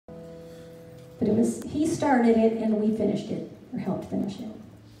But it was, he started it and we finished it, or helped finish it.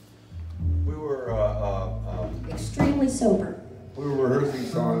 We were Extremely sober. we were rehearsing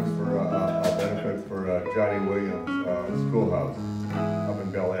songs for a benefit for Johnny Williams' schoolhouse up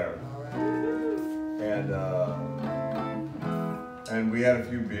in Bel Air, and we had a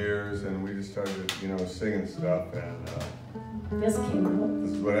few beers and we just started, you know, singing stuff, and This came out.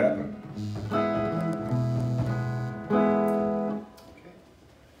 this is what happened. Okay.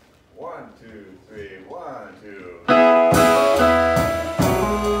 1, 2, 3, 1, 2.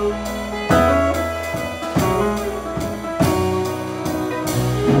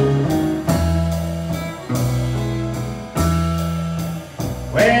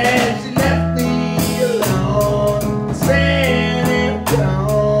 Well, she left me alone, sad and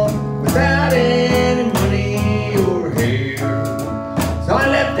gone, without any money or hair. So I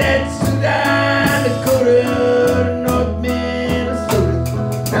left that South Dakota to North Minnesota.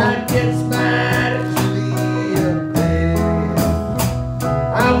 I get mighty chilly up there.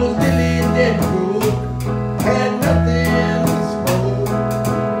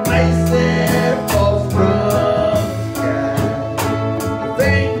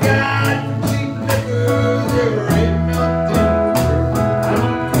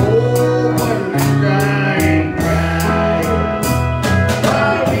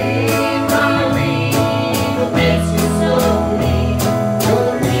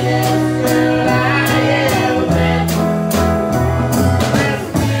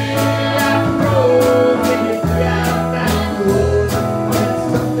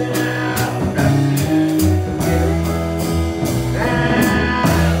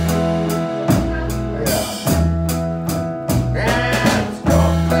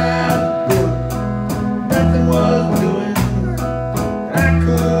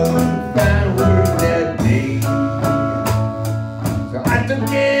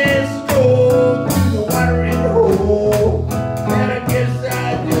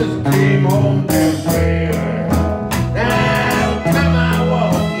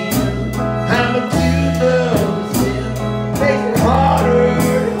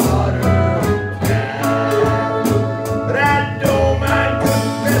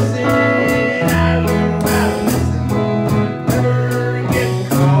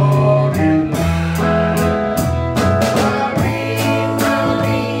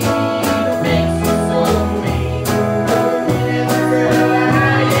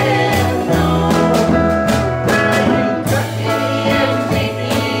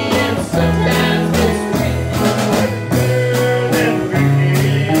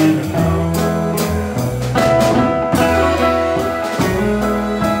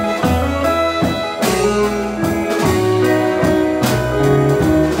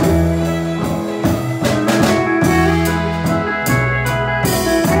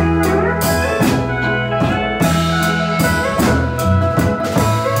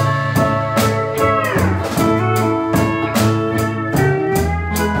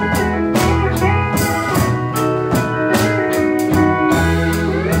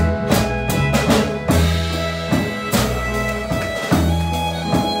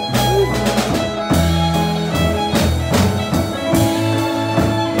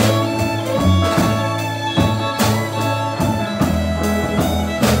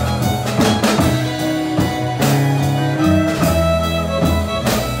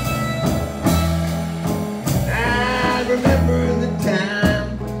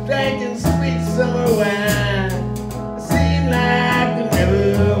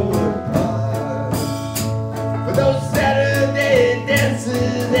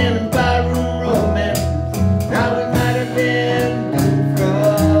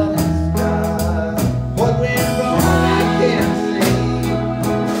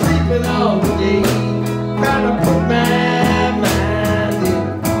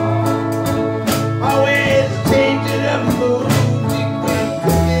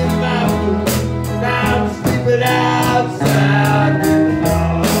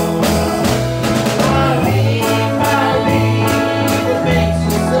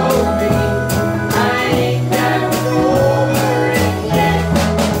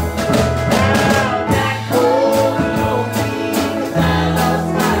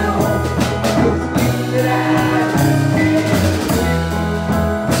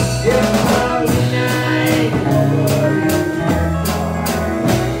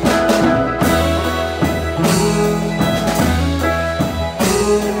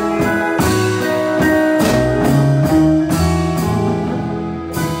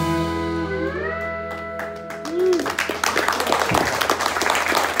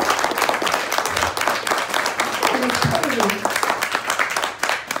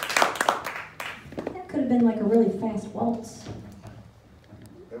 Could have been like a really fast waltz.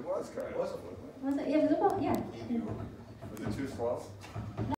 It was kind of, wasn't it? Was it? Yeah, it was a waltz, yeah. Was it too slow?